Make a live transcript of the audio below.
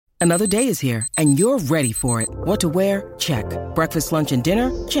Another day is here, and you're ready for it. What to wear? Check. Breakfast, lunch, and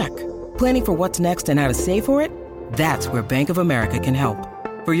dinner? Check. Planning for what's next and how to save for it? That's where Bank of America can help.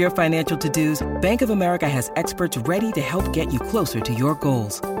 For your financial to-dos, Bank of America has experts ready to help get you closer to your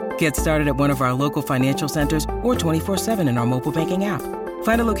goals. Get started at one of our local financial centers or 24/7 in our mobile banking app.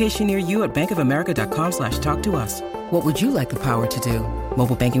 Find a location near you at bankofamerica.com/talktous. What would you like the power to do?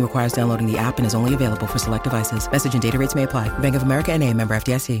 Mobile banking requires downloading the app and is only available for select devices. Message and data rates may apply. Bank of America N.A., member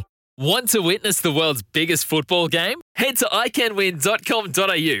FDIC. Want to witness the world's biggest football game? Head to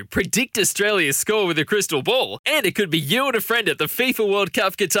iCanWin.com.au, predict Australia's score with a crystal ball, and it could be you and a friend at the FIFA World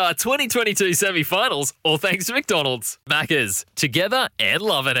Cup Qatar 2022 semi-finals, all thanks to McDonald's. Maccas, together and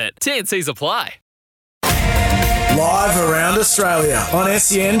loving it. TNCs apply. Live around Australia on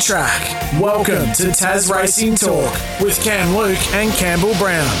SEN Track. Welcome to Tasracing Talk with Cam Luke and Campbell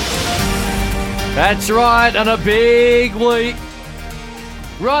Brown. That's right, on a big week.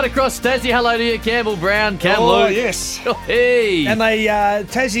 Right across Tassie, hello to you, Campbell Brown, Cam Luke. Oh, yes. Hey. And they,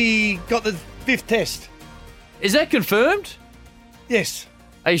 Tassie got the 5th test. Is that confirmed? Yes.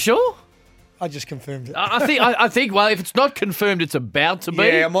 Are you sure? I just confirmed it. I think. Well, if it's not confirmed, it's about to be.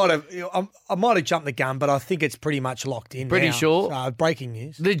 Yeah, I might have jumped the gun, but I think it's pretty much locked in. Pretty now. sure. So, breaking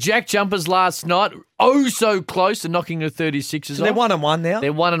news. The Jack Jumpers last night, so close to knocking the 36ers So they're off. 1-1 now.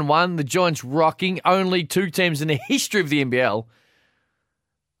 They're 1-1. The Giants rocking. Only 2 teams in the history of the NBL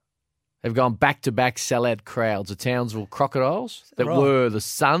have gone back-to-back sellout crowds. The Townsville Crocodiles that were the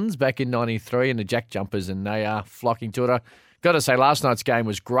Suns back in 93 and the Jack Jumpers, and they are flocking to it. I got to say, last night's game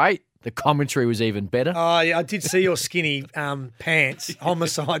was great. The commentary was even better. Oh, yeah, I did see your skinny pants.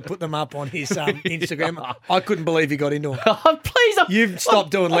 Homicide put them up on his Instagram. I couldn't believe he got into them. Oh, please. You've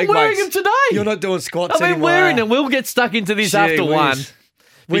stopped doing leg I'm wearing weights. them today. You're not doing squats I've been anymore. wearing them. We'll get stuck into this after whiz. one.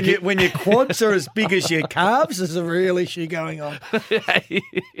 When your quads are as big as your calves, there's a real issue going on.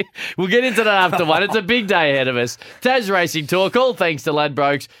 We'll get into that after one. It's a big day ahead of us. Tasracing Talk, all thanks to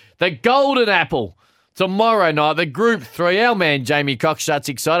Ladbrokes. The Golden Apple. Tomorrow night, the Group 3. Our man Jamie Cockshut's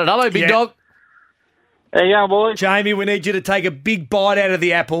excited. Hello, big dog. How you going, boys? Jamie, we need you to take a big bite out of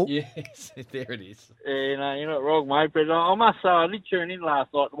the apple. Yes, there it is. Yeah, no, you're not wrong, mate. But I must say, I did tune in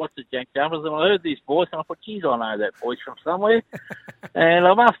last night to watch the Jack Jumpers, and I heard this voice, and I thought, geez, I know that voice from somewhere. And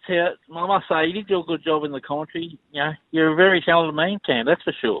I must say, you did do a good job in the commentary. You know, you're a very talented man, Cam, that's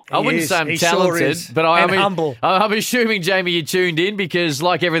for sure. I wouldn't say I'm He talented, sure is. but And humble. I'm assuming, Jamie, you tuned in because,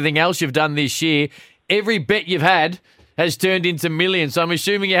 like everything else you've done this year, every bet you've had has turned into millions. So I'm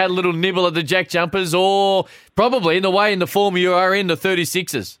assuming you had a little nibble at the Jack Jumpers, or probably in the form you are in, the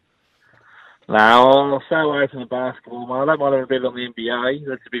 36ers. No, I'll stay away from the basketball, mate. I don't mind having a bet on the NBA.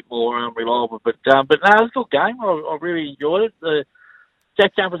 That's a bit more unreliable. But no, it was a good game. I really enjoyed it. The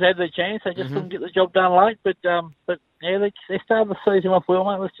Jack Jumpers had their chance. They just couldn't get the job done late. But yeah, they started the season off well,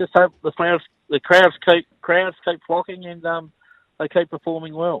 mate. Let's just hope the crowds keep flocking and they keep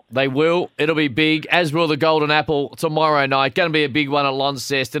performing well. They will. It'll be big, as will the Golden Apple tomorrow night. Going to be a big one at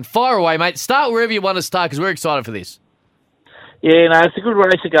Launceston. Fire away, mate. Start wherever you want to start because we're excited for this. Yeah, no, it's a good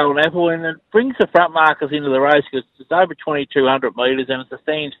race, the Golden Apple, and it brings the front markers into the race because it's over 2,200 metres and it's a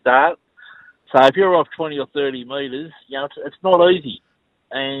stand start. So if you're off 20 or 30 metres, you know, it's not easy.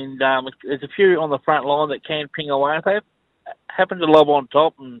 And there's a few on the front line that can ping away. If they happen to lob on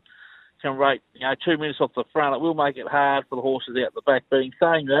top and can rate, 2 minutes off the front, it will make it hard for the horses out the back. But in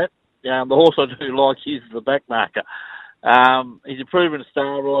saying that, the horse I do like is the back marker. He's a proven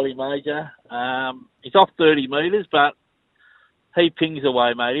star, Riley Major. He's off 30 metres, but he pings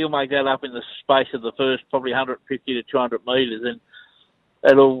away, mate. He'll make that up in the space of the first probably 150 to 200 metres, and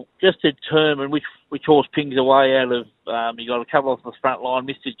it'll just determine which horse pings away out of. You got a couple off the front line,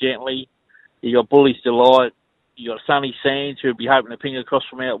 Mr. Gently. You got Bully's Delight. You got Sunny Sands, who'd be hoping to ping across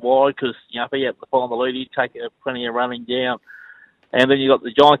from out wide because if he had to follow the lead, he'd take plenty of running down. And then you got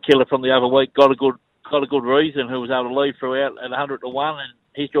the Giant Killer from the other week, got a good reason, who was able to lead throughout at 100 to 1, and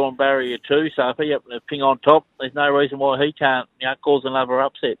he's drawing barrier 2. So if he happened to ping on top, there's no reason why he can't cause another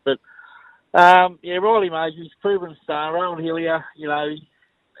upset. But Riley Major, he's proven star. Rowan Hillier,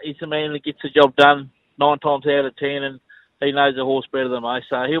 he's the man that gets the job done 9 times out of 10, and he knows the horse better than most.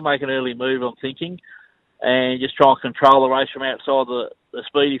 So he'll make an early move, I'm thinking, and just try and control the race from outside the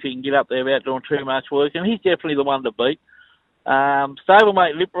speed if he can get up there without doing too much work. And he's definitely the one to beat.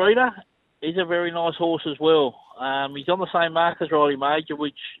 Stablemate Lip Reader is a very nice horse as well. He's on the same mark as Riley Major,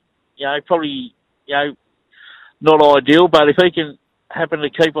 which, probably, not ideal, but if he can happen to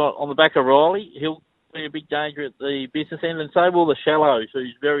keep on the back of Riley, he'll be a big danger at the business end, and so will the Shallows,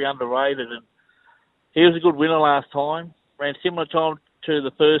 who's very underrated. And he was a good winner last time, ran similar time to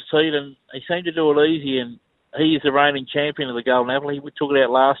the first heat, and he seemed to do it easy, and he is the reigning champion of the Golden Apple. He took it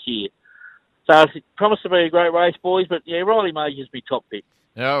out last year. So it promised to be a great race, boys. But, yeah, Riley Major's my top pick.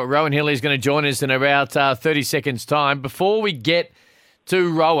 Oh, Rowan Hilly is going to join us in about 30 seconds' time. Before we get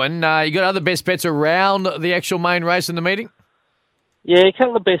to Rowan, you got other best bets around the actual main race in the meeting? Yeah, a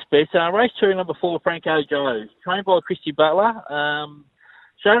couple of best bets. Race 2, number 4, Franco Joe, trained by Christy Butler.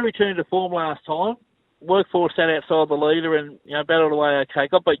 Showed return to form last time. Workforce sat outside the leader and battled away okay.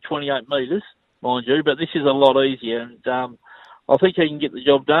 Got beat 28 metres, mind you, but this is a lot easier. And I think he can get the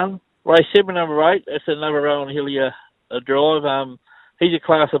job done. Race 7, number 8, that's another Rowan Hilly drive. He's a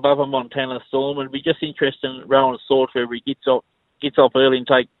class above a Montana Storm, and it'd be just interesting Rowan's thought whether he gets off early and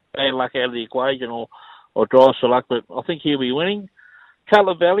take bad luck out of the equation or drives for luck. But I think he'll be winning.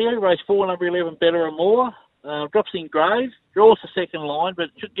 Cutler Value, race 4, number 11, Better and More. Drops in Grave, draws the second line, but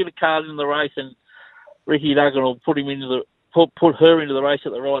should get a card in the race, and Ricky Duggan will put her into the race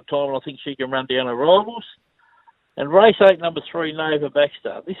at the right time, and I think she can run down her rivals. And race 8, number 3, Nova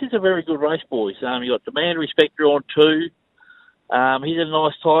Baxter. This is a very good race, boys. You got Demand Respect drawn 2. He's a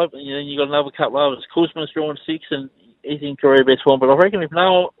nice type, and then you got another couple of others. Kuzma's drawn 6, and he's in career best form. But I reckon if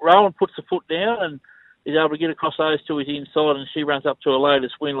Rowan puts the foot down and is able to get across those to his inside, and she runs up to a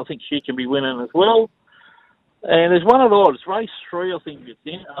latest win, I think she can be winning as well. And there's one of those, race 3, I think it's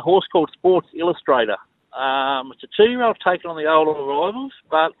in, a horse called Sports Illustrator. It's a 2-year-old taking on the older rivals,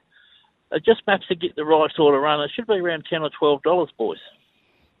 but it just maps to get the right sort of run. It should be around $10 or $12, boys.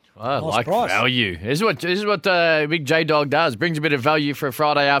 I Nice like price. value. This is what Big J Dog does. Brings a bit of value for a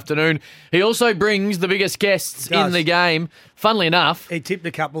Friday afternoon. He also brings the biggest guests in the game. Funnily enough, He tipped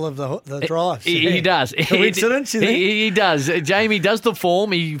a couple of the drives. he does. Coincidence, you think? He does. Jamie does the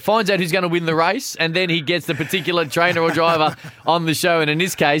form. He finds out who's going to win the race, and then he gets the particular trainer or driver on the show. And in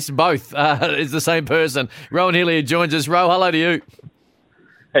this case, both is the same person. Rowan Hilliard joins us. Ro, hello to you.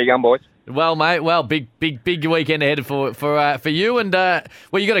 How you going, boys? Well, mate, big weekend ahead for you, and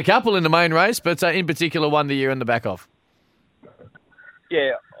you got a couple in the main race, but in particular one that you're in the back of.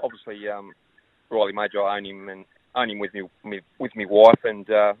 Yeah, obviously, Riley Major, I own him with me wife, and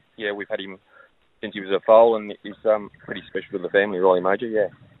we've had him since he was a foal, and he's pretty special to the family, Riley Major. Yeah.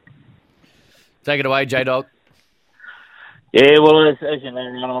 Take it away, J Dog. Yeah, well, as you know,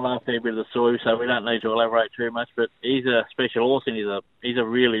 I know a fair bit of the story, so we don't need to elaborate too much, but he's a special horse, and he's a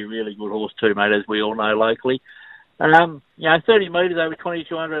really, really good horse too, mate, as we all know locally. 30 metres over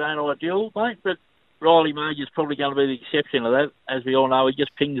 2,200 ain't ideal, mate, but Riley Major's probably going to be the exception of that. As we all know, he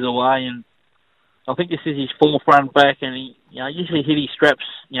just pings away, and I think this is his fourth run back, and he usually hit his straps,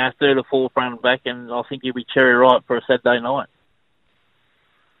 third or fourth run back, and I think he'll be cherry ripe for a Saturday night.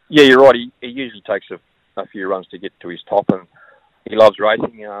 Yeah, you're right. He usually takes a few runs to get to his top, and he loves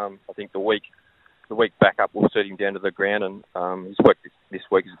racing. I think the week back up will set him down to the ground, and his work this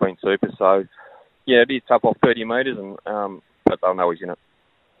week has been super. So, yeah, it is tough off 30 metres, but they'll know he's in it.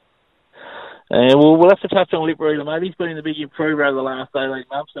 We'll have to touch on Lip Reader, mate. He's been the big improver over the last 18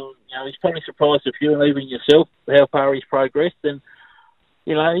 months, and he's probably surprised a few, and even yourself, how far he's progressed. And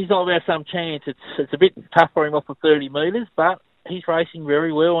he's not about some chance. It's a bit tough for him off of 30 metres, but he's racing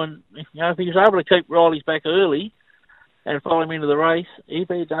very well, and if he was able to keep Riley's back early and follow him into the race, he'd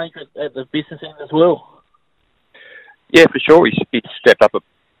be a danger at the business end as well. Yeah, for sure. He's stepped up a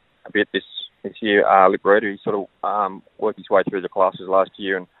bit this year. Lip Reader, he sort of worked his way through the classes last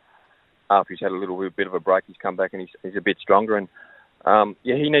year, and after he's had a little bit of a break, he's come back and he's a bit stronger. And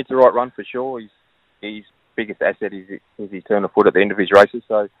he needs the right run for sure. His biggest asset is his turn of foot at the end of his races.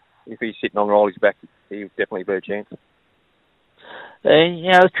 So if he's sitting on Riley's back, he'll definitely be a chance.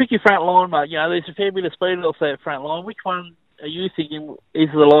 The tricky front line, mate. There's a fair bit of speed off that front line. Which one are you thinking is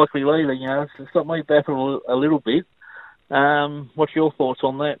the likely leader? It's got me baffled a little bit. What's your thoughts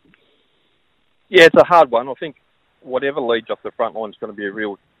on that? Yeah, it's a hard one. I think whatever leads off the front line is going to be a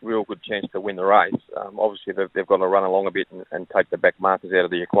real good chance to win the race. Obviously, they've got to run along a bit and take the back markers out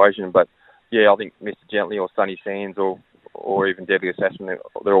of the equation. But, yeah, I think Mr. Gently or Sunny Sands or even Deadly Assassin,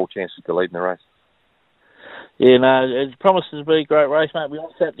 they're all chances to lead in the race. Yeah, no, it promises to be a great race, mate. We're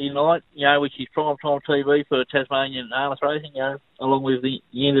on Saturday night, which is prime time TV for Tasmanian harness racing, along with the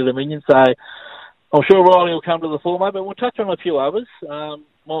end of Dominion. So I'm sure Riley will come to the fore, mate, but we'll touch on a few others.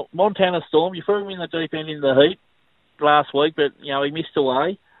 Montana Storm, you threw him in the deep end in the heat last week, but, he missed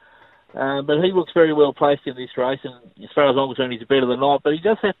away. But he looks very well placed in this race, and as far as I'm concerned, he's better than not. But he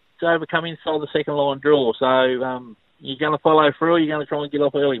does have to overcome inside the second line draw. So you're going to follow through, or you're going to try and get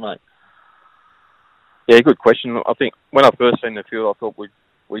off early, mate? Yeah, good question. I think when I first seen the field, I thought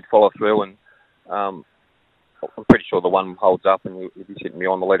we'd follow through, and I'm pretty sure the one holds up, and he'll be sitting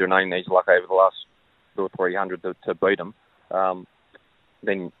behind the leader, and he needs luck over the last 200 or 300 to beat him.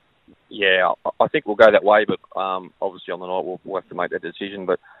 Then I think we'll go that way, but obviously on the night we'll have to make that decision.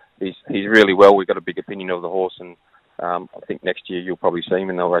 But he's really well. We've got a big opinion of the horse, and I think next year you'll probably see him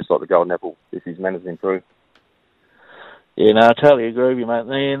in the race like the Golden Apple if his manners improve. Yeah, no, I totally agree with you, mate.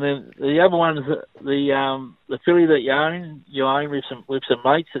 And then the other one is the filly that you own with some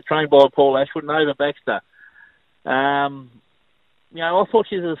mates, that's trained by Paul Ashwood, Nova Baxter. I thought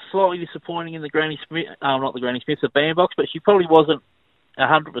she was slightly disappointing in the Granny Smith, not the Granny Smith, the bandbox, but she probably wasn't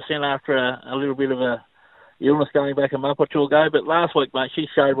 100% after a little bit of a illness going back a month or two ago. But last week, mate, she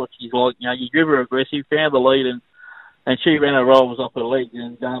showed what she's like. You drive her aggressive, found the lead, and she ran her rolls off her legs.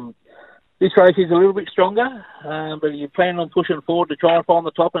 And this race is a little bit stronger, but you plan on pushing forward to try and find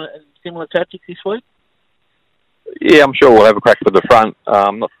the top and similar tactics this week? Yeah, I'm sure we'll have a crack for the front.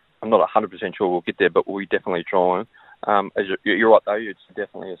 I'm not 100% sure we'll get there, but we'll definitely try. As you're right though, it's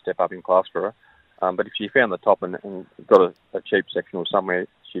definitely a step up in class for her. But if she found the top and got a cheap sectional somewhere,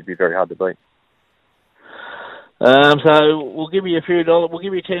 she'd be very hard to beat. So we'll give you a few dollars. We'll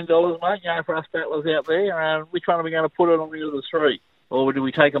give you $10, mate. For us battlers out there. Which one are we going to put it on the other three, or do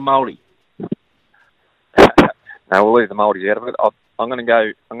we take a multi? No, we'll leave the multis out of it. I'm going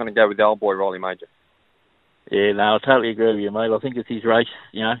to go with the old boy Riley Major. Yeah, no, I totally agree with you, mate. I think it's his race.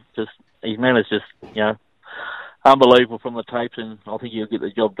 Just his manners, unbelievable from the tapes, and I think he'll get the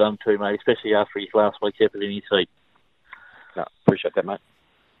job done too, mate. Especially after his last week's effort in his seat. No, appreciate that, mate.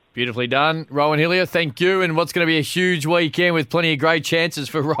 Beautifully done, Rowan Hillier. Thank you. And what's going to be a huge weekend with plenty of great chances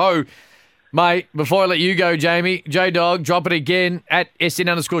for Rowe. Mate, before I let you go, Jamie, J-Dog, drop it again at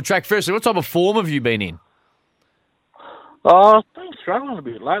SN_track. Firstly, what type of form have you been in? I've been struggling a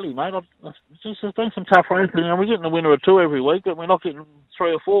bit lately, mate. I've just done some tough runs. We're getting a winner or two every week, but we're not getting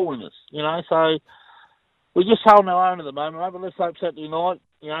 3 or 4 winners, So we're just holding our own at the moment, mate. But let's hope Saturday night,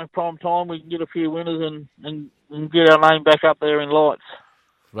 prime time, we can get a few winners and get our name back up there in lights.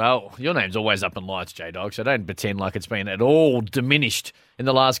 Well, your name's always up in lights, J-Dog, so don't pretend like it's been at all diminished in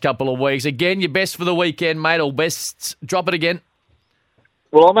the last couple of weeks. Again, your best for the weekend, mate, or bests. Drop it again.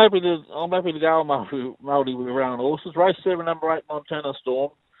 Well, I'm happy to go on multi with around horses. Race 7, number 8, Montana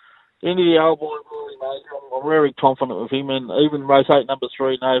Storm. Into the old boy, Willie Major. I'm very confident with him. And even race 8, number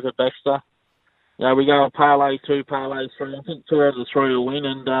 3, Nova Baxter. We go on parlay 2, parlay 3. I think 2 out of the 3 will win.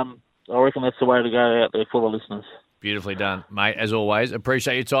 And I reckon that's the way to go out there for the listeners. Beautifully done, mate, as always.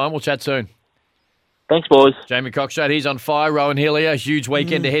 Appreciate your time. We'll chat soon. Thanks, boys. Jamie Cockshott, he's on fire. Rowan Hillier, huge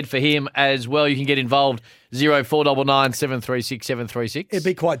weekend ahead for him as well. You can get involved, 0499 736 736. It'd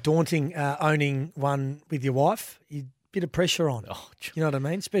be quite daunting owning one with your wife. A bit of pressure on. You know what I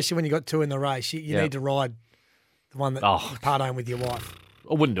mean? Especially when you got 2 in the race. You need to ride the one that you part own with your wife.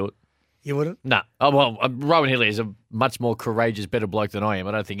 I wouldn't do it. You wouldn't? No. Oh, well, Rowan Hillier is a much more courageous, better bloke than I am.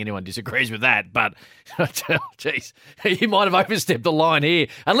 I don't think anyone disagrees with that. But, geez, you might have overstepped the line here.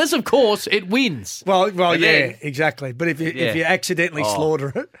 Unless, of course, it wins. Well, exactly. But if you accidentally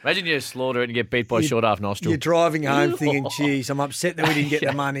slaughter it. Imagine you slaughter it and get beat by a short half nostril. You're driving home thinking, geez, I'm upset that we didn't get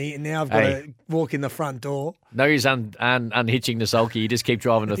the money and now I've got to walk in the front door. No use unhitching the sulky. You just keep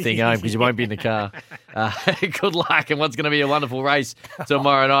driving the thing home because you won't be in the car. Good luck and what's going to be a wonderful race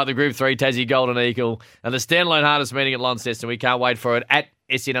tomorrow night. The Group 3 Tassie Golden Eagle and the standalone hardest meeting at Launceston. We can't wait for it at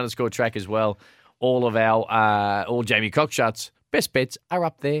SN_track as well. All of all Jamie Cockshott's best bets are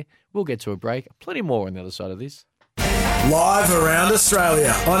up there. We'll get to a break. Plenty more on the other side of this. Live around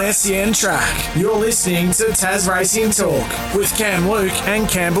Australia on SEN Track. You're listening to Tasracing Talk with Cam Luke and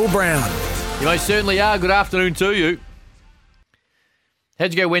Campbell Brown. You most certainly are. Good afternoon to you.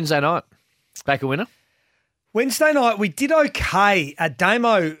 How'd you go Wednesday night? Back a winner? Wednesday night, we did okay.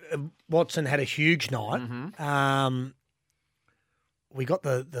 Damo Watson had a huge night. Mm-hmm. We got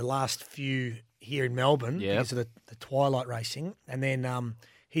the last few here in Melbourne because of the twilight racing. And then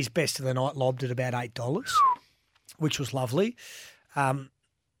his best of the night lobbed at about $8, which was lovely.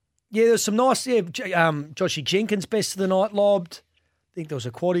 There's some nice, Joshy Jenkins' best of the night lobbed. I think there was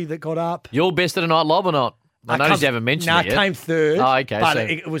a quaddie that got up. Your best of the night lob or not? I noticed you haven't mentioned it yet. No, it came third. Oh, okay. But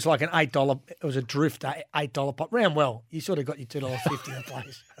it was like an $8, it was a drifter, $8 pop. Ran well. You sort of got your $2.50 in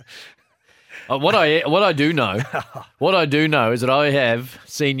place. What I do know is that I have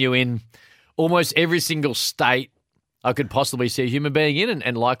seen you in almost every single state I could possibly see a human being in,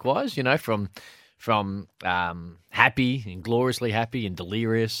 and likewise, from happy and gloriously happy and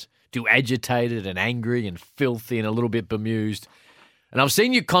delirious to agitated and angry and filthy and a little bit bemused. And I've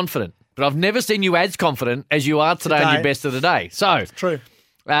seen you confident, but I've never seen you as confident as you are today on your best of the day. So, true.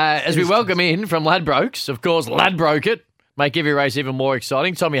 As we welcome in from Ladbrokes, of course, Ladbroke it, make every race even more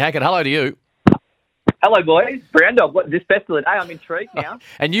exciting. Tommy Hackett, hello to you. Hello, boys. Brown Dog, this best of the day? I'm intrigued now.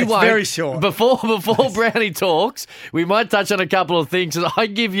 And you It's won't. very short. Before Brownie talks, we might touch on a couple of things. I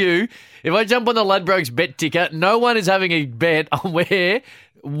give you, if I jump on the Ladbrokes bet ticker, no one is having a bet on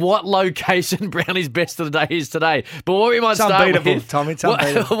what location Brownie's best of the day is today. But what we might start unbeatable, with, Tom. It's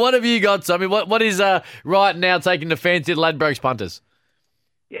unbeatable. What have you got, Tommy? What is right now taking the fancy Ladbrokes punters?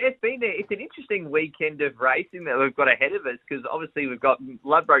 Yeah, it's an interesting weekend of racing that we've got ahead of us because obviously we've got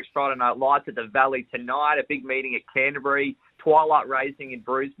Ladbrokes Friday Night Lights at the Valley tonight, a big meeting at Canterbury, Twilight Racing in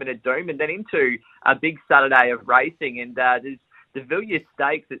Brisbane at Doom, and then into a big Saturday of racing. And there's the Villiers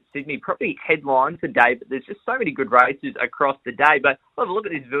Stakes at Sydney, probably headline today, but there's just so many good races across the day. But have a look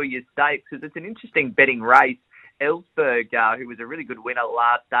at this Villiers Stakes because it's an interesting betting race. Ellsberg, who was a really good winner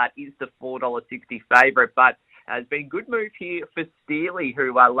last start, is the $4.60 favourite, but it's been a good move here for Steely,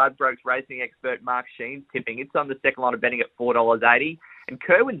 who Ladbrokes racing expert Mark Sheen's tipping. It's on the second line of betting at $4.80. And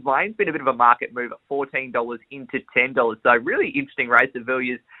Kerwin's Lane's been a bit of a market move at $14 into $10. So really interesting race of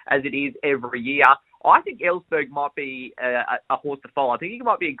Villiers as it is every year. I think Ellsberg might be a horse to follow. I think he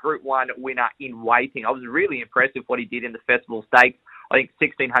might be a Group 1 winner in waiting. I was really impressed with what he did in the Festival Stakes. I think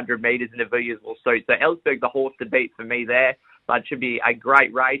 1,600 metres in the Villiers will suit. So Ellsberg, the horse to beat for me there. But it should be a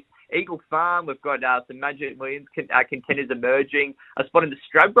great race. Eagle Farm, we've got some Magic Millions contenders emerging. A spot in the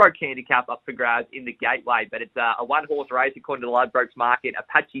Stradbroke handicap up for grabs in the Gateway, but it's a one-horse race according to the Ladbrokes market.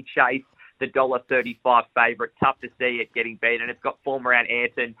 Apache Chase, the $1.35 favourite. Tough to see it getting beaten. It's got form around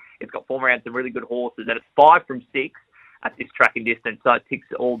Ayrton. It's got form around some really good horses, and it's 5 from 6 at this tracking distance, so it ticks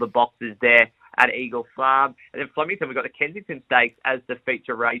all the boxes there at Eagle Farm. And then Flemington, we've got the Kensington Stakes as the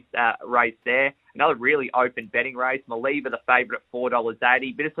feature race there. Another really open betting race. Maliva, the favourite at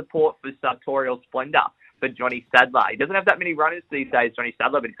 $4.80. Bit of support for Sartorial Splendour for Johnny Sadler. He doesn't have that many runners these days, Johnny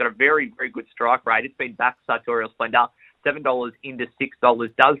Sadler, but he's got a very, very good strike rate. It's been back Sartorial Splendour. $7 into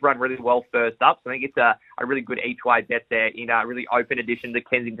 $6. Does run really well first up. So I think it's a really good each-way bet there in a really open edition of the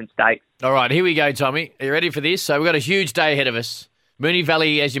Kensington Stakes. All right, here we go, Tommy. Are you ready for this? So we've got a huge day ahead of us. Moonee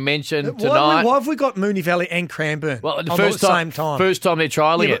Valley, as you mentioned, tonight. Why have we got Moonee Valley and Cranbourne at the same time? First time they're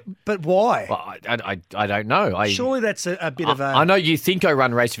trialling it. But why? Well, I don't know. Surely that's a bit of a... I know you think I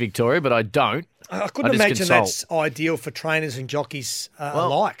run Race Victoria, but I don't. I couldn't imagine that's ideal for trainers and jockeys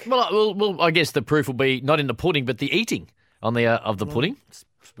alike. Well, I guess the proof will be not in the pudding, but the eating of the pudding.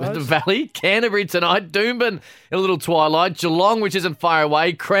 With the Valley, Canterbury tonight, Doomben a little twilight, Geelong, which isn't far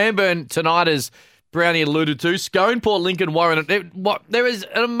away, Cranbourne tonight, as Brownie alluded to, Scone, Port Lincoln, Warren. There is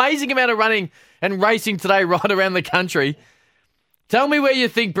an amazing amount of running and racing today right around the country. Tell me where you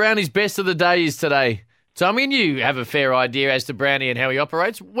think Brownie's best of the day is today. Tommy, and you have a fair idea as to Brownie and how he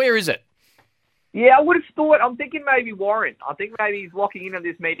operates. Where is it? Yeah, I would have thought. I'm thinking maybe Warren. I think maybe he's locking in on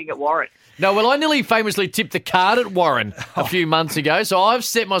this meeting at Warren. No, well, I nearly famously tipped the card at Warren a few months ago, so I've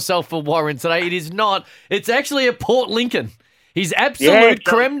set myself for Warren today. It is not. It's actually at Port Lincoln. He's absolute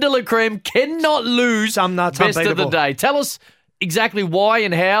creme de la creme, cannot lose best of the day. Tell us exactly why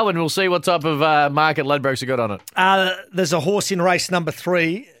and how, and we'll see what type of market Ladbrokes have got on it. There's a horse in race number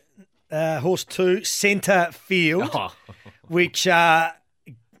 3, horse 2, Centre Field, which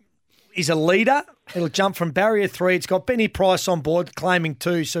is a leader. It'll jump from barrier 3. It's got Benny Price on board, claiming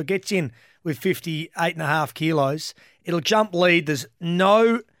 2, so it gets in with 58.5 kilos. It'll jump lead. There's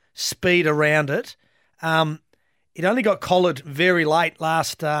no speed around it. It only got collared very late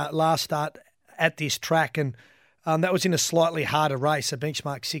last start at this track, and that was in a slightly harder race, a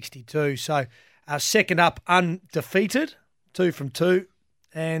benchmark 62. So second up, undefeated, 2 from 2,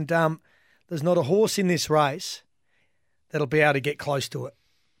 and there's not a horse in this race that'll be able to get close to it.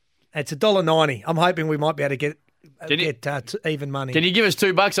 It's $1.90. I'm hoping we might be able to get even money. Can you give us $2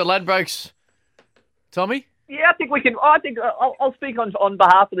 at Ladbrokes, Tommy? Yeah, I think we can. I think I'll speak on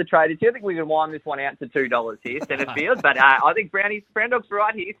behalf of the traders here. I think we can wind this one out to $2 here, Centre Field. But I think Brown Dog's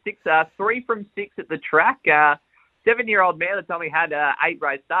right here. 3 from 6 at the track. 7-year-old mare that's only had 8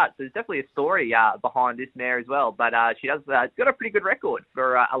 race starts. So there's definitely a story behind this mare as well. But she does got a pretty good record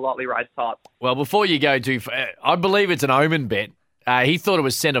for a lightly race type. Well, before you go too far, I believe it's an Omen bet. He thought it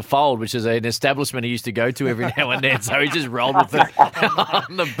was Centrefold, which is an establishment he used to go to every now and then, so he just rolled with it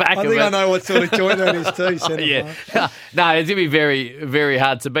on the back of it. I think I know what sort of joint that is too, Centrefold. Yeah. No, it's going to be very, very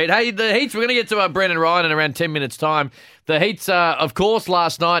hard to beat. Hey, the heats, we're going to get to Brendan Ryan in around 10 minutes' time. The heats, of course,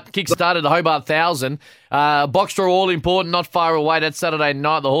 last night kick-started the Hobart 1,000. Box draw all important, not far away. That's Saturday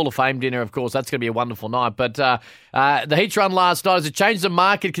night, the Hall of Fame dinner, of course. That's going to be a wonderful night. But the heats run last night, has it changed the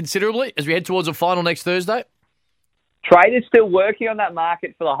market considerably as we head towards a final next Thursday? Traders still working on that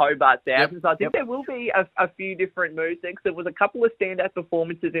market for the Hobart Thousands. I think there will be a few different moves there, 'cause there was a couple of standout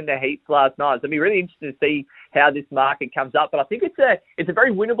performances in the heats last night. So it'll be really interesting to see how this market comes up. But I think it's a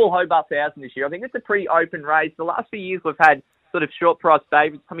very winnable Hobart Thousand this year. I think it's a pretty open race. The last few years we've had sort of short price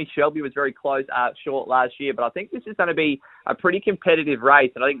favourites. Tommy Shelby was very close short last year, but I think this is going to be a pretty competitive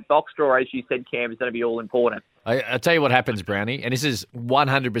race. And I think box draw, as you said, Cam, is going to be all important. I'll tell you what happens, Brownie, and this is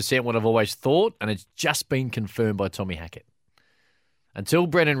 100% what I've always thought, and it's just been confirmed by Tommy Hackett. Until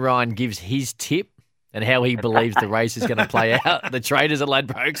Brendan Ryan gives his tip and how he believes the race is going to play out, the traders at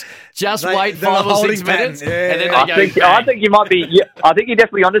Ladbrokes, just wait 5 or 6 minutes, and then they go. I think you might be. I think you're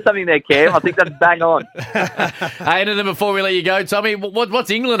definitely onto something there, Cam. I think that's bang on. And then before we let you go, Tommy,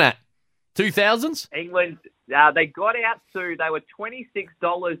 what's England at? 2000s? England. They got out to, they were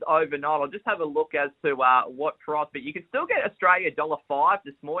 $26 overnight. I'll just have a look as to what price, but you can still get Australia $1.05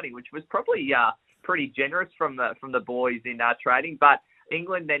 this morning, which was probably pretty generous from the boys in trading. But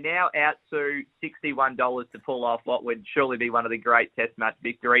England, they're now out to $61 to pull off what would surely be one of the great Test match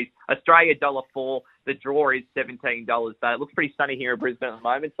victories. Australia $1.04. The draw is $17, but it looks pretty sunny here in Brisbane at the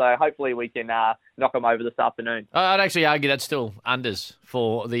moment. So hopefully we can knock them over this afternoon. I'd actually argue that's still unders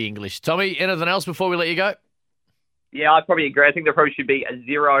for the English. Tommy, anything else before we let you go? Yeah, I'd probably agree. I think there probably should be a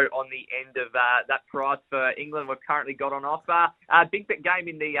 0 on the end of that price for England. We've currently got on offer. Big bet game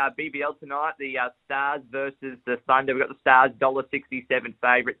in the BBL tonight, the Stars versus the Thunder. We've got the Stars $1.67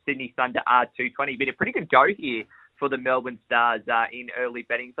 favourite, Sydney Thunder R220. Been a pretty good go here for the Melbourne Stars in early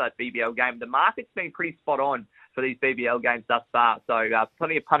betting for that BBL game. The market's been pretty spot on for these BBL games thus far. So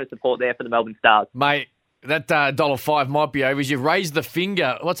plenty of punter support there for the Melbourne Stars. Mate, that $1.05 might be over. As you've raised the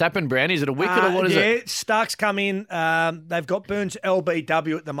finger, what's happened, Brown? Is it a wicket or what is it? Yeah, Stark's come in. They've got Burns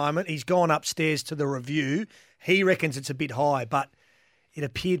LBW at the moment. He's gone upstairs to the review. He reckons it's a bit high, but it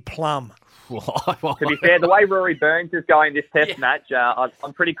appeared plumb. To be fair, the way Rory Burns is going this Test match,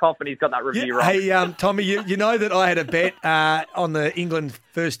 I'm pretty confident he's got that review right. Hey, Tommy, you know that I had a bet on the England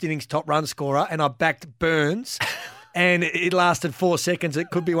first innings top run scorer, and I backed Burns, and it lasted 4 seconds. It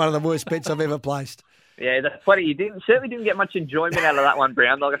could be one of the worst bets I've ever placed. Yeah, that's funny. You certainly didn't get much enjoyment out of that one,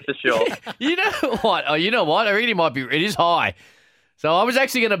 Brown, that's for sure. You know what? I really might be. It is high. So I was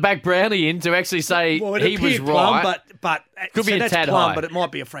actually going to back Brownie in to actually say he was plum, right. But could be a tad plum, high, but it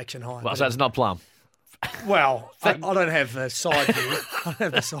might be a fraction high. Well, so it's not plum. Well, I don't have a side view. I don't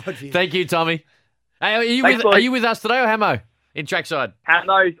have the side view. Thank you, Tommy. Hey, are you with us today or Hamo in trackside?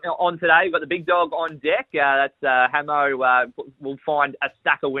 Hamo's on today. We've got the big dog on deck. That's Hamo. Will find a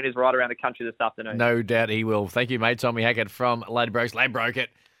stack of winners right around the country this afternoon. No doubt he will. Thank you, mate. Tommy Hackett from Ladbrokes. Ladbroke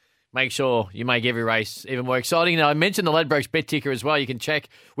it. Make sure you make every race even more exciting. Now, I mentioned the Ladbrokes bet ticker as well. You can check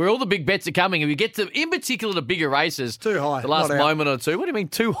where all the big bets are coming. If you get to, in particular, the bigger races, too high, the last moment or two. What do you mean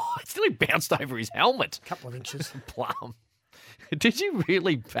too high? It's nearly bounced over his helmet. A couple of inches. Plum. Did you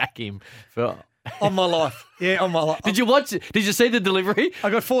really back him for... On my life. Yeah, on my life. Did you watch it? Did you see the delivery? I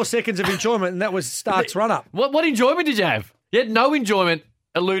got 4 seconds of enjoyment, and that was Stark's run-up. What enjoyment did you have? You had no enjoyment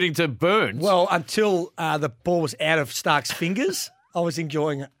alluding to Burns. Well, until the ball was out of Stark's fingers, I was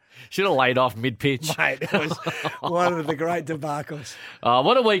enjoying it. Should have laid off mid-pitch. Mate, it was one of the great debacles.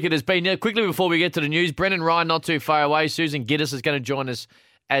 What a week it has been. Now, quickly before we get to the news, Brendan Ryan not too far away. Susan Giddis is going to join us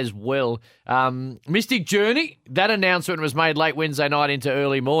as well. Mystic Journey, that announcement was made late Wednesday night into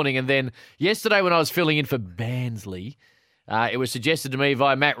early morning. And then yesterday when I was filling in for Bansley, it was suggested to me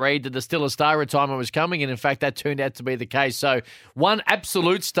via Matt Reid that the Still a Star retirement was coming. And in fact, that turned out to be the case. So one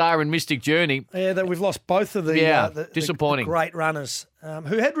absolute star in Mystic Journey. Yeah, that we've lost both of the, disappointing. the great runners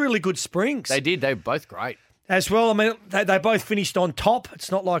who had really good springs. They did. They were both great. As well, I mean, they both finished on top.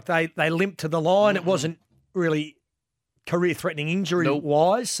 It's not like they limped to the line. Mm-hmm. It wasn't really career-threatening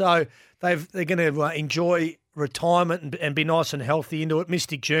injury-wise. So they're going to enjoy retirement and be nice and healthy into it.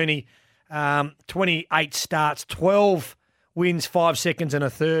 Mystic Journey, 28 starts, 12 wins, 5 seconds and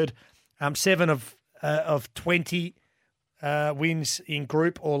a third. 7 of 20 wins in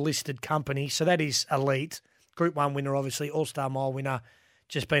group or listed company. So that is elite. Group 1 winner, obviously, All-Star Mile winner.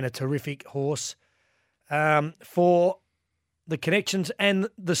 Just been a terrific horse for the connections and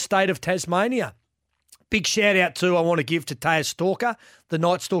the state of Tasmania. Big shout out too I want to give to Taz Stalker. The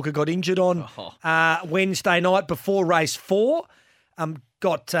Night Stalker got injured on Wednesday night before race 4.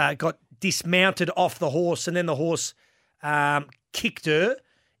 Got dismounted off the horse, and then the horse kicked her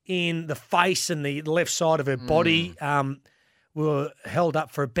in the face and the left side of her body. We were held up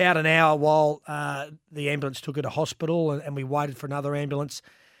for about an hour while the ambulance took her to hospital, and we waited for another ambulance.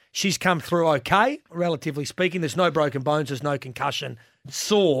 She's come through okay, relatively speaking. There's no broken bones. There's no concussion.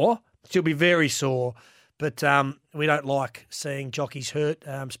 Sore. She'll be very sore. But we don't like seeing jockeys hurt,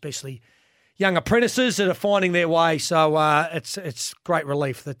 especially young apprentices that are finding their way. So it's great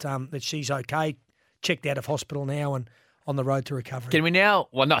relief that that she's okay, checked out of hospital now and on the road to recovery. Can we now?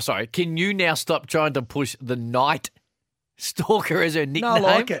 Well, no, sorry. Can you now stop trying to push the Night Stalker as her nickname? No,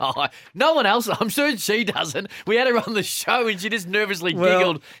 I like it. Oh, no one else. I'm sure she doesn't. We had her on the show and she just nervously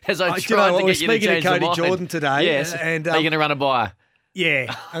giggled as I tried to get you to change We're speaking to Cody mind. Jordan today. Yes. And are you going to run it by her?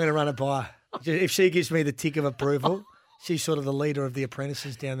 Yeah, I'm going to run it by her. If she gives me the tick of approval, she's sort of the leader of the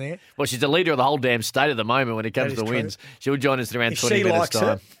apprentices down there. Well, she's the leader of the whole damn state at the moment when it comes to wins. She'll join us in around 20 minutes'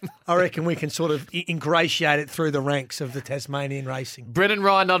 time. I reckon we can sort of ingratiate it through the ranks of the Tasmanian racing. Brennan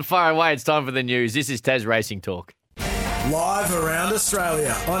Ryan not far away. It's time for the news. This is Tasracing Talk. Live around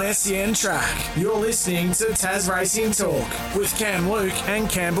Australia on SEN Track. You're listening to Tasracing Talk with Cam Luke and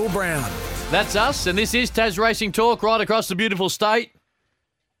Campbell Brown. That's us, and this is Tasracing Talk right across the beautiful state.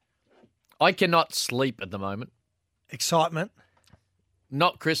 I cannot sleep at the moment. Excitement.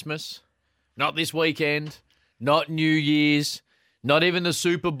 Not Christmas, not this weekend, not New Year's, not even the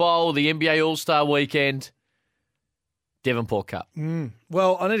Super Bowl, the NBA All-Star weekend. Devonport Cup.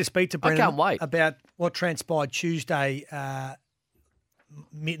 Well, I need to speak to Brennan I can't wait. about what transpired Tuesday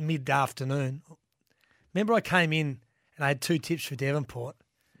mid-afternoon. Remember I came in and I had 2 tips for Devonport.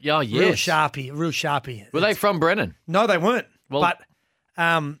 Oh, yes. Real sharpie. Were they from Brennan? No, they weren't. Well, but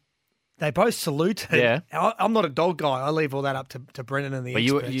they both saluted. Yeah. I'm not a dog guy. I leave all that up to Brennan and the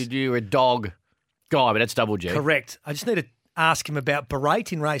experts. You're a dog guy, but that's double G. Correct. I just need to ask him about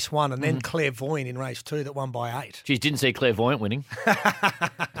Berate in race 1 and then Clairvoyant in race 2 that won by 8. Geez, didn't see Clairvoyant winning.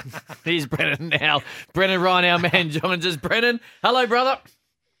 Here's Brennan now. Brennan Ryan, our man, joins us. Brennan, hello, brother.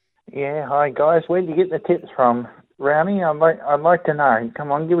 Yeah, hi, guys. Where did you get the tips from? Rownie, I'd like to know.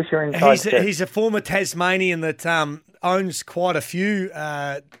 Come on, give us your inside He's a former Tasmanian that owns quite a few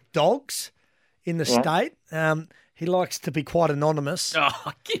dogs in the state. He likes to be quite anonymous.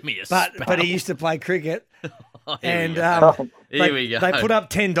 Oh, give me a but he used to play cricket. And here we go. They put up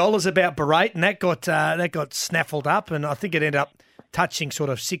 $10 about Berate, and that got snaffled up, and I think it ended up touching sort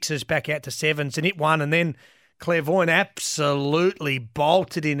of 6s back out to 7s, and it won. And then Clairvoyant absolutely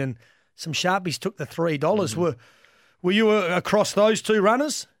bolted in, and some sharpies took the $3. Were you across those 2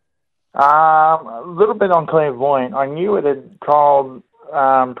 runners? A little bit on Clairvoyant. I knew it had trialled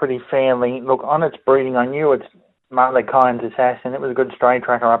pretty fairly. Look, on its breeding, I knew it's Marley Kyne's Assassin. It was a good stray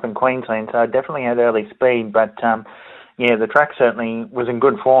tracker up in Queensland, so it definitely had early speed. But, the track certainly was in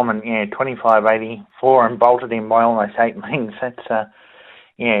good form, and, 25.84 and bolted in by almost 8 lengths. That's,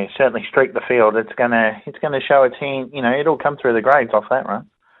 certainly streaked the field. It's gonna show its hand. It'll come through the grades off that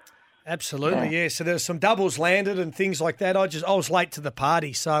run. Absolutely, yeah. So there's some doubles landed and things like that. I was late to the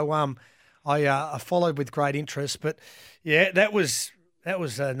party, so I followed with great interest. But yeah, that was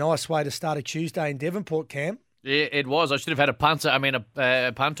a nice way to start a Tuesday in Devonport, Cam. Yeah, it was. I should have had a punt on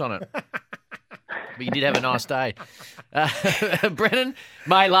it. But you did have a nice day. Brennan,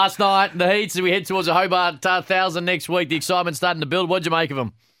 mate, last night, the heats, as we head towards the Hobart 1,000 next week, the excitement's starting to build. What'd you make of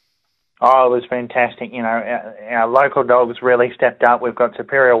them? Oh, it was fantastic. Our local dogs really stepped up. We've got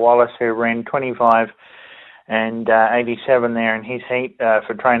Superior Wallace, who ran 25 and 87 there in his heat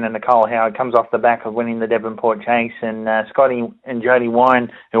for trainer Nicole Howard. Comes off the back of winning the Devonport Chase. And Scotty and Jody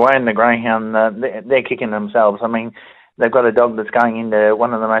Wine, who own the Greyhound, they're kicking themselves. I mean, they've got a dog that's going into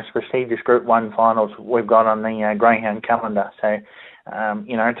one of the most prestigious Group 1 finals we've got on the Greyhound calendar. So,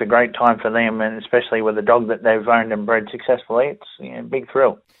 it's a great time for them, and especially with a dog that they've owned and bred successfully. It's a big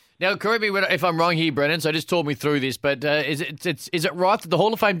thrill. Now, correct me if I'm wrong here, Brennan, so just talk me through this, but is it right that the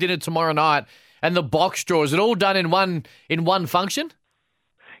Hall of Fame dinner tomorrow night and the box draw, is it all done in one function?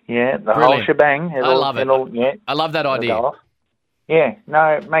 Yeah, the Brilliant. whole shebang. I love it. I love that idea. Yeah, no,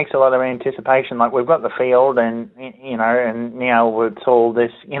 it makes a lot of anticipation. Like, we've got the field, and and now it's all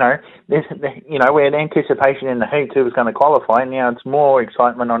this. We had anticipation in the heats who was going to qualify. Now it's more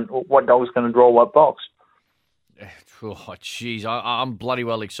excitement on what dog's going to draw what box. Oh, jeez, I'm bloody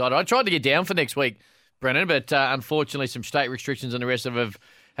well excited. I tried to get down for next week, Brennan, but unfortunately some state restrictions and the rest of them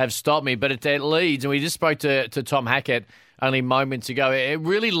have stopped me. But it leads, and we just spoke to Tom Hackett only moments ago. It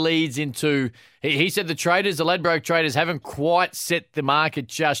really leads into, he said the Ladbroke traders haven't quite set the market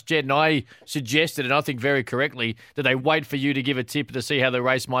just yet, and I suggested, and I think very correctly, that they wait for you to give a tip to see how the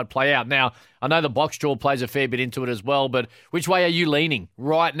race might play out. Now, I know the box draw plays a fair bit into it as well, but which way are you leaning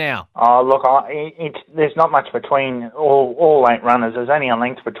right now? Oh, look, there's not much between all 8 runners. There's only a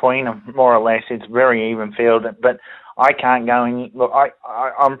length between them, more or less. It's very even field, but I can't go and look.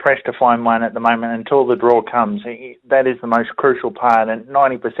 I'm pressed to find one at the moment until the draw comes. That is the most crucial part, and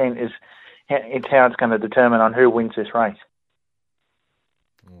 90% is how it's going to determine on who wins this race.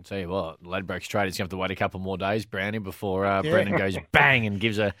 I'll tell you what, Ladbroke's traders going to have to wait a couple more days, Brownie, before Brennan goes bang and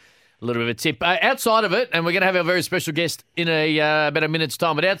gives a a little bit of a tip. Outside of it, and we're going to have a very special guest in about a minute's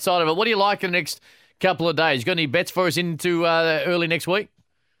time, but outside of it, what do you like in the next couple of days? You got any bets for us into early next week?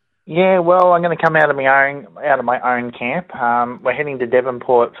 Yeah, well, I'm going to come out of my own camp. We're heading to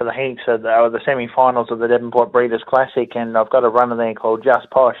Devonport for the heats of the semi-finals of the Devonport Breeders' Classic, and I've got a runner there called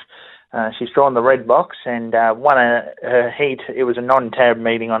Just Posh. She's drawn the red box and won her heat. It was a non-tab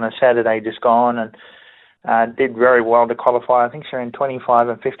meeting on a Saturday just gone, and did very well to qualify. I think she ran 25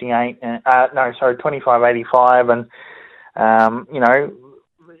 and 58. 25.85, and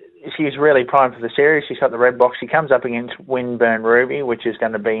she's really primed for the series. She's got the red box. She comes up against Windburn Ruby, which is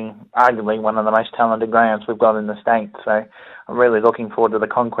going to be arguably one of the most talented greyhounds we've got in the state. So I'm really looking forward to the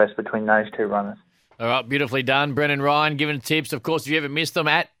conquest between those two runners. All right, beautifully done. Brennan Ryan giving tips. Of course, if you ever missed them,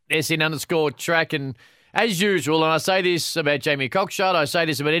 at SN_track. And as usual, and I say this about Jamie Cockshott, I say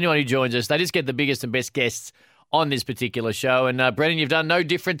this about anyone who joins us, they just get the biggest and best guests on this particular show. And Brennan, you've done no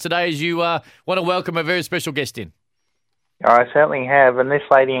different today as you want to welcome a very special guest in. I certainly have, and this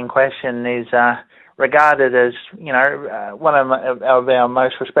lady in question is regarded as, one of our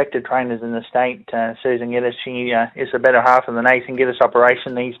most respected trainers in the state, Susan Geddes. She is the better half of the Nathan Geddes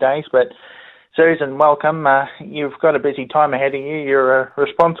operation these days. But Susan, welcome. You've got a busy time ahead of you. You're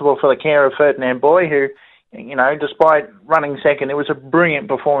responsible for the care of Ferdinand Boy, who, despite running second, it was a brilliant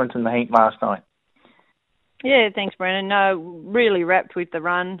performance in the heat last night. Yeah, thanks, Brennan. No, really wrapped with the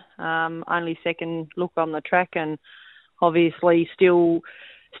run. Only second look on the track, and obviously still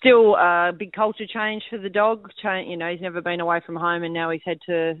a big culture change for the dog. He's never been away from home, and now he's had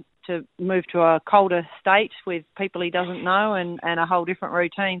to move to a colder state with people he doesn't know and a whole different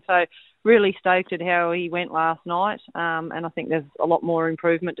routine. So really stoked at how he went last night, and I think there's a lot more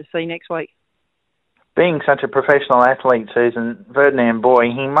improvement to see next week. Being such a professional athlete, Susan, Ferdinand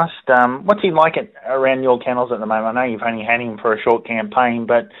Boy, he must, what's he like around your kennels at the moment? I know you've only had him for a short campaign,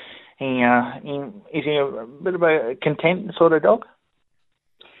 but is he a bit of a content sort of dog?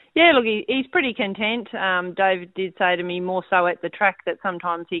 Yeah, look, he's pretty content. David did say to me more so at the track that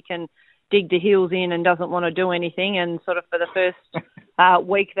sometimes he can dig the heels in and doesn't want to do anything. And sort of for the first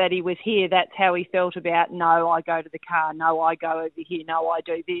week that he was here, that's how he felt about, no, I go to the car, no, I go over here, no, I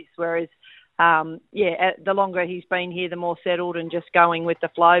do this. Whereas, the longer he's been here, the more settled and just going with the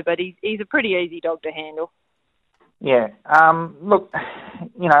flow. But he's a pretty easy dog to handle. Yeah. Look,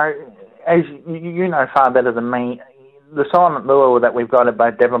 as you know far better than me, the silent lure that we've got at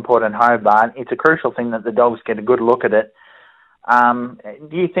both Devonport and Hobart, it's a crucial thing that the dogs get a good look at it.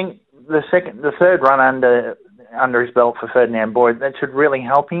 Do you think the third run under his belt for Ferdinand Boyd, that should really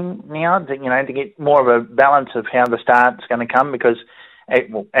help him now to get more of a balance of how the start's going to come? Because,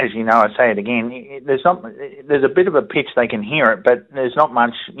 as you know, I say it again, there's a bit of a pitch, they can hear it, but there's not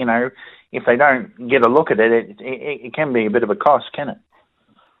much, if they don't get a look at it, it can be a bit of a cost, can it?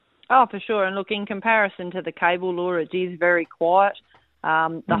 Oh, for sure. And look, in comparison to the cable lure, it is very quiet.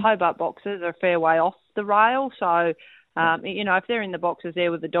 The Hobart boxes are a fair way off the rail. So, if they're in the boxes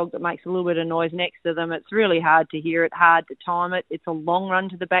there with a dog that makes a little bit of noise next to them, it's really hard to hear it, hard to time it. It's a long run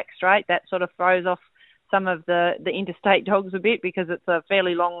to the back straight. That sort of throws off some of the interstate dogs a bit because it's a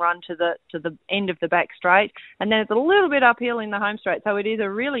fairly long run to the end of the back straight. And then it's a little bit uphill in the home straight. So it is a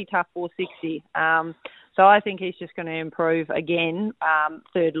really tough 460. So I think he's just going to improve again,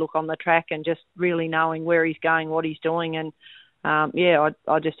 third look on the track and just really knowing where he's going, what he's doing. And, I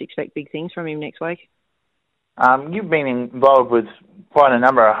just expect big things from him next week. You've been involved with quite a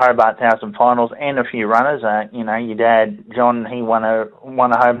number of Hobart 1000 finals and a few runners. Your dad, John, he won a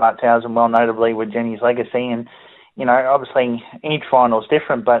Hobart 1000, well notably with Jenny's Legacy. And, obviously each final's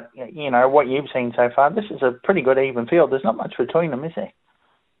different, but, what you've seen so far, this is a pretty good even field. There's not much between them, is there?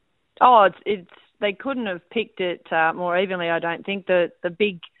 Oh, they couldn't have picked it more evenly, I don't think. The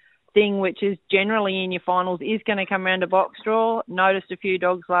big thing, which is generally in your finals, is going to come around to box draw. Noticed a few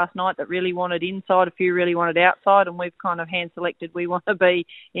dogs last night that really wanted inside, a few really wanted outside, and we've kind of hand-selected we want to be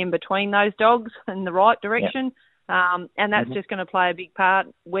in between those dogs in the right direction. Yep. And that's just going to play a big part.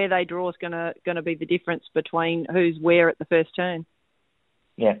 Where they draw is going to be the difference between who's where at the first turn.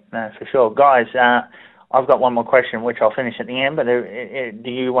 Yeah, no, for sure. Guys, I've got one more question, which I'll finish at the end, but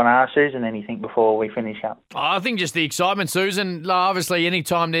do you want to ask Susan anything before we finish up? I think just the excitement, Susan. Obviously, any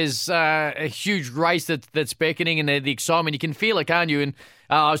time there's a huge race that's beckoning and the excitement, you can feel it, can't you? And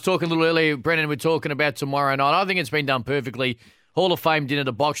I was talking a little earlier, Brennan, we're talking about tomorrow night. I think it's been done perfectly. Hall of Fame dinner,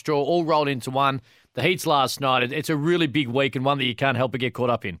 the box draw, all rolled into one. The heats last night. It's a really big week and one that you can't help but get caught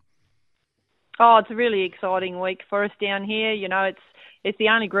up in. Oh, it's a really exciting week for us down here. It's the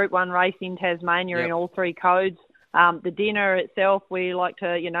only Group 1 race in Tasmania in all three codes. The dinner itself, we like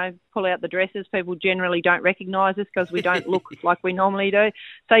to, pull out the dresses. People generally don't recognise us because we don't look like we normally do.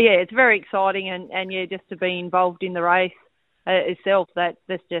 So, yeah, it's very exciting. And just to be involved in the race itself,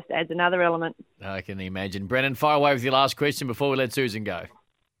 this just adds another element. I can imagine. Brennan, fire away with your last question before we let Susan go.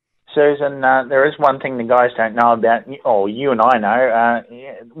 Susan, there is one thing the guys don't know about, or you and I know.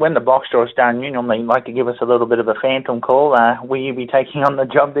 When the box draw's done, you normally like to give us a little bit of a phantom call. Will you be taking on the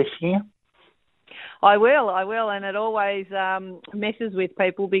job this year? I will, and it always messes with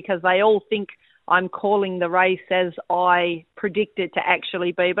people because they all think I'm calling the race as I predict it to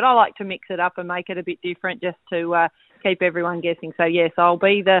actually be. But I like to mix it up and make it a bit different just to keep everyone guessing. So yes, I'll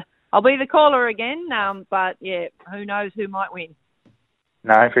be the caller again. But yeah, who knows who might win.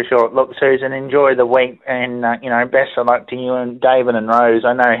 No, for sure. Look, Susan, enjoy the week and, best of luck to you and David and Rose.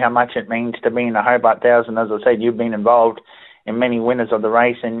 I know how much it means to be in the Hobart 1000. As I said, you've been involved in many winners of the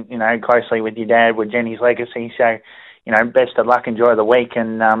race and, closely with your dad, with Jenny's legacy. So, best of luck. Enjoy the week.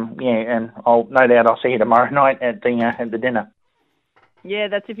 And, and no doubt I'll see you tomorrow night at the dinner. Yeah,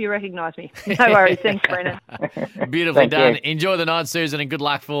 that's if you recognise me. No worries. Thanks, Brennan. Beautifully Thank done. you. Enjoy the night, Susan, and good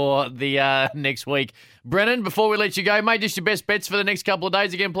luck for the next week. Brennan, before we let you go, mate, just your best bets for the next couple of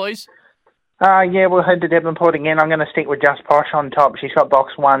days again, please. We'll head to Devonport again. I'm going to stick with Just Posh on top. She's got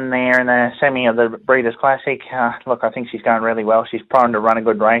box 1 there in the semi of the Breeders' Classic. Look, I think she's going really well. She's primed to run a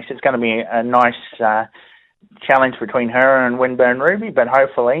good race. It's going to be a nice challenge between her and Winburn Ruby, but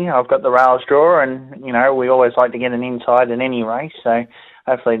hopefully I've got the rails draw and, we always like to get an inside in any race, so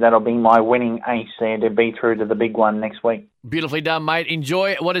hopefully that'll be my winning ace there to be through to the big one next week. Beautifully done, mate.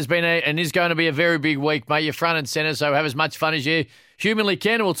 Enjoy what has been and is going to be a very big week, mate. You're front and centre, so have as much fun as you humanly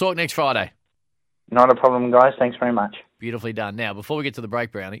can, and we'll talk next Friday. Not a problem, guys. Thanks very much. Beautifully done. Now, before we get to the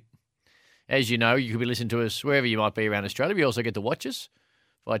break, Brownie, as you know, you could be listening to us wherever you might be around Australia. We also get to watch us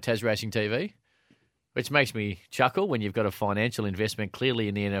via Tasracing TV, which makes me chuckle when you've got a financial investment clearly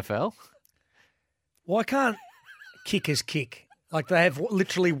in the NFL. Why can't kickers kick? Like they have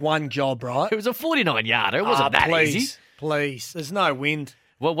literally one job, right? It was a 49-yarder. It wasn't that easy. Please, there's no wind.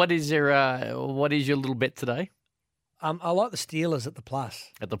 What is your little bet today? I like the Steelers at the plus.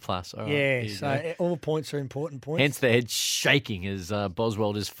 At the plus, all right. Yeah, so all points are important points. Hence the head shaking as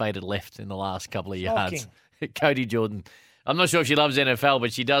Boswell has faded left in the last couple of yards. Cody Jordan. I'm not sure if she loves NFL,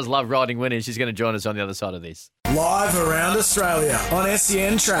 but she does love riding winners. She's going to join us on the other side of this. Live around Australia on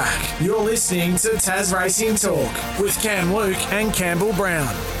SEN Track. You're listening to Tasracing Talk with Cam Luke and Campbell Brown.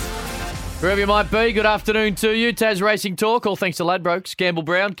 Wherever you might be, good afternoon to you. Tasracing Talk, all thanks to Ladbrokes. Campbell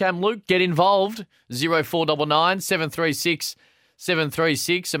Brown, Cam Luke, get involved. 0499 736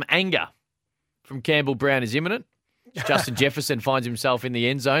 736. Some anger from Campbell Brown is imminent. Justin Jefferson finds himself in the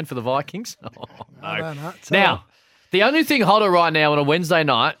end zone for the Vikings. Oh, no. Now, the only thing hotter right now on a Wednesday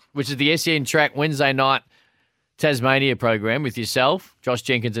night, which is the SEN Track Wednesday night Tasmania program with yourself, Josh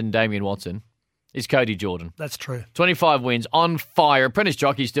Jenkins and Damien Watson, is Cody Jordan. That's true. 25 wins, on fire. Apprentice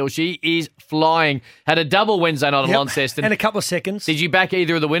jockey still. She is flying. Had a double Wednesday night on Launceston. And a couple of seconds. Did you back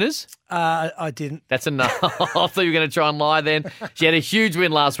either of the winners? I didn't. That's enough. I thought you were going to try and lie then. She had a huge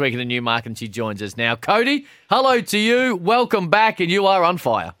win last week in the Newmarket and she joins us now. Cody, hello to you. Welcome back and you are on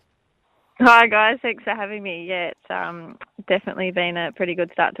fire. Hi, guys. Thanks for having me. Yeah, it's definitely been a pretty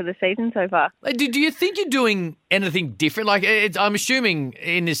good start to the season so far. Do you think you're doing anything different? Like, I'm assuming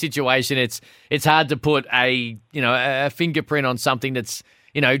in this situation, it's hard to put a fingerprint on something that's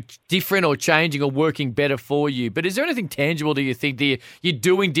different or changing or working better for you. But is there anything tangible do you think that you're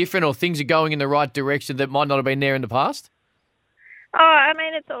doing different or things are going in the right direction that might not have been there in the past? Oh, I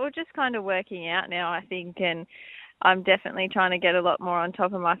mean, it's all just kind of working out now, I think, and I'm definitely trying to get a lot more on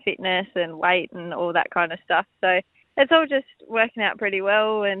top of my fitness and weight and all that kind of stuff. So it's all just working out pretty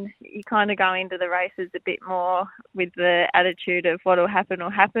well, and you kind of go into the races a bit more with the attitude of what will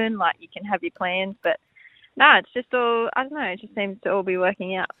happen. Like, you can have your plans, but no, it's just all, I don't know, it just seems to all be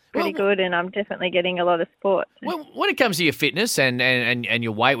working out pretty good, and I'm definitely getting a lot of support. Well, when it comes to your fitness and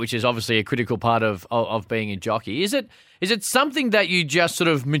your weight, which is obviously a critical part of being a jockey, is it something that you just sort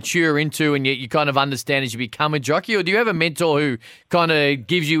of mature into and you kind of understand as you become a jockey, or do you have a mentor who kind of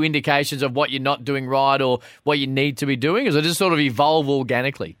gives you indications of what you're not doing right or what you need to be doing? Or does it just sort of evolve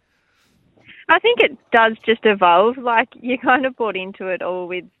organically? I think it does just evolve. Like, you kind of bought into it all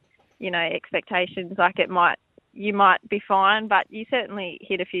with expectations, like you might be fine, but you certainly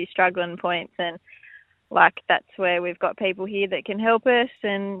hit a few struggling points, and like that's where we've got people here that can help us,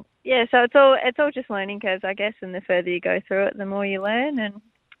 and yeah, so it's all just learning curves, I guess, and the further you go through it, the more you learn, and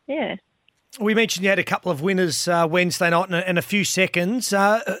yeah. We mentioned you had a couple of winners Wednesday night and a few seconds.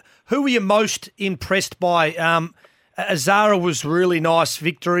 Who were you most impressed by? Azara was really nice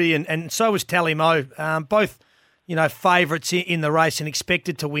victory, and so was Tally Mo. Both favourites in the race and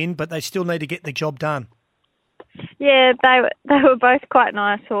expected to win, but they still need to get the job done. Yeah, they were both quite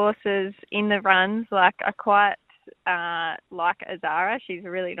nice horses in the runs. Like I quite like Azara. She's a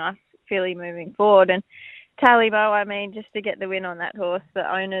really nice filly moving forward. And Talibo, I mean, just to get the win on that horse, the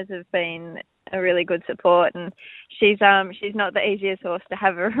owners have been a really good support, and she's not the easiest horse to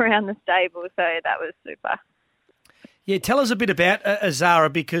have around the stable, so that was super. Yeah, tell us a bit about Azara,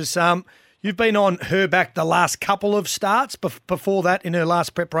 because you've been on her back the last couple of starts. Before that, in her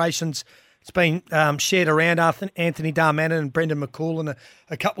last preparations, it's been shared around Anthony Darmanin and Brendan McCool and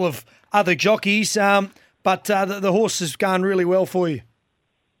a couple of other jockeys, but the horse has gone really well for you.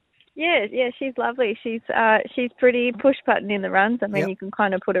 Yeah, she's lovely. She's pretty push button in the runs. I mean, You can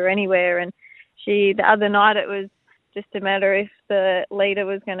kind of put her anywhere. And the other night it was just a matter if the leader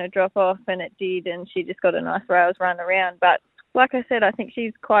was going to drop off, and it did, and she just got a nice rails run around. But like I said, I think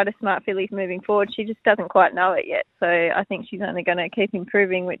she's quite a smart filly moving forward. She just doesn't quite know it yet. So I think she's only going to keep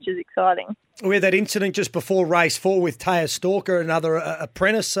improving, which is exciting. We had that incident just before race 4 with Taya Stalker, another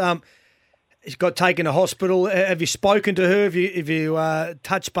apprentice. She's got taken to hospital. Have you spoken to her? Have you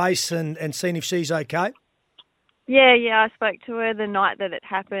touched base and seen if she's okay? Yeah, I spoke to her the night that it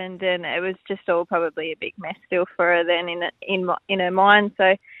happened, and it was just all probably a big mess still for her then in her mind. So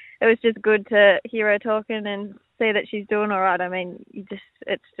it was just good to hear her talking and see that she's doing all right. I mean,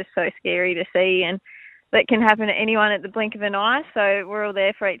 it's just so scary to see, and that can happen to anyone at the blink of an eye. So we're all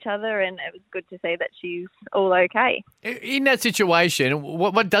there for each other, and it was good to see that she's all okay. In that situation,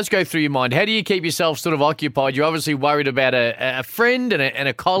 what does go through your mind? How do you keep yourself sort of occupied? You're obviously worried about a friend and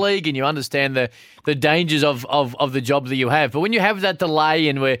a colleague, and you understand the dangers of the job that you have. But when you have that delay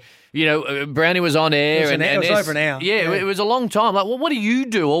and Brownie was on air. It was over an hour. Yeah, it was a long time. Like, what do you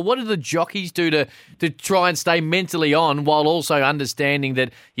do, or what do the jockeys do to try and stay mentally on while also understanding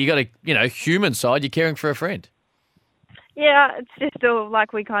that you got a human side, you're caring for a friend? Yeah, it's just all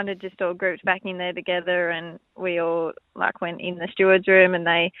like we kind of just all grouped back in there together, and we all went in the steward's room, and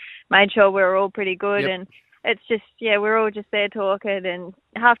they made sure we were all pretty good. Yep. And it's just, we're all just there talking and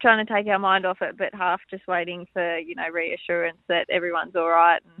half trying to take our mind off it, but half just waiting for, reassurance that everyone's all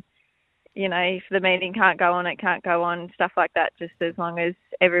right. And, if the meeting can't go on, it can't go on, stuff like that, just as long as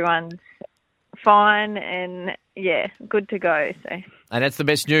everyone's fine and, good to go. So. And that's the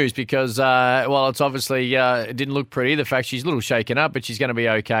best news because, while it's obviously it didn't look pretty, the fact she's a little shaken up, but she's going to be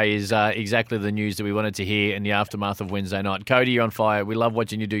okay is exactly the news that we wanted to hear in the aftermath of Wednesday night. Cody, you're on fire. We love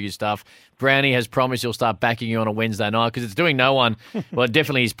watching you do your stuff. Brownie has promised he'll start backing you on a Wednesday night because it's doing no one, well,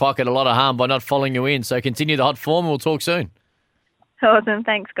 definitely his pocket, a lot of harm by not following you in. So continue the hot form and we'll talk soon. Awesome.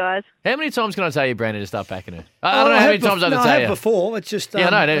 Thanks, guys. How many times can I tell you, Brandon, to start backing her? I don't know how many times I have to tell you. Before. It's just...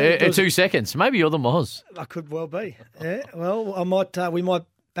 2 seconds. Maybe you're the Moz. I could well be. Yeah, well, I might. We might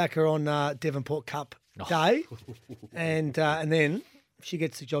back her on Devonport Cup Day, and then if she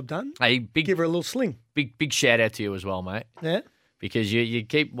gets the job done, give her a little sling. Big shout out to you as well, mate. Yeah. Because you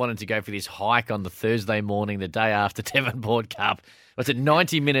keep wanting to go for this hike on the Thursday morning, the day after Devonport Cup. What's it,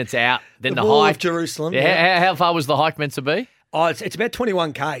 90 minutes out, then the Wall hike. of Jerusalem. Yeah. How far was the hike meant to be? Oh, it's about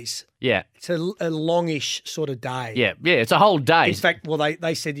 21 Ks. Yeah. It's a longish sort of day. Yeah, it's a whole day. In fact,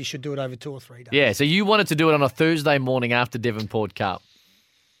 they said you should do it over 2 or 3 days. Yeah, so you wanted to do it on a Thursday morning after Devonport Cup.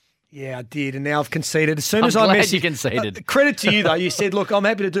 Yeah, I did, and now I've conceded. As soon I'm as I glad messaged, you conceded. Credit to you, though. You said, look, I'm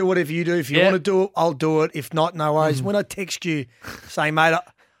happy to do whatever you do. If you want to do it, I'll do it. If not, no worries. When I text you saying, mate,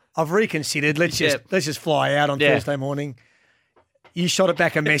 I've reconsidered, let's just fly out on Thursday morning, you shot it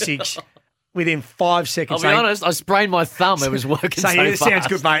back a message. Within 5 seconds. I'll be honest, I sprained my thumb. It was working so fast. Sounds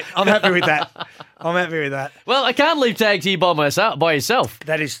good, mate. I'm happy with that. Well, I can't leave tag to you by yourself.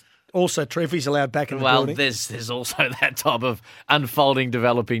 That is also true if he's allowed back in the building. Well, there's also that type of unfolding,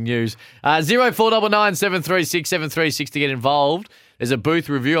 developing news. 0499 736 736 to get involved. There's a booth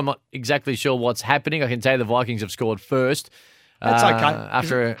review. I'm not exactly sure what's happening. I can tell you the Vikings have scored first. That's okay.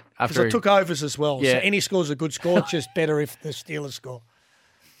 After I took overs as well. Yeah. So any score's a good score. It's just better if the Steelers score.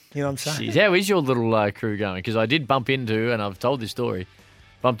 You know what I'm saying? Jeez, how is your little crew going? Because I did bump into, and I've told this story,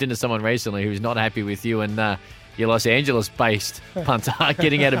 bumped into someone recently who's not happy with you and your Los Angeles-based punter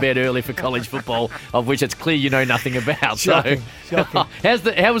getting out of bed early for college football, of which it's clear you know nothing about. Shocking.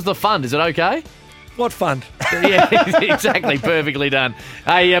 How was the fund? Is it okay? What fund? Yeah, exactly. Perfectly done.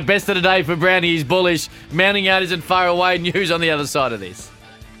 Hey, best of the day for Brownie. He's bullish. Mounting out isn't far away. News on the other side of this.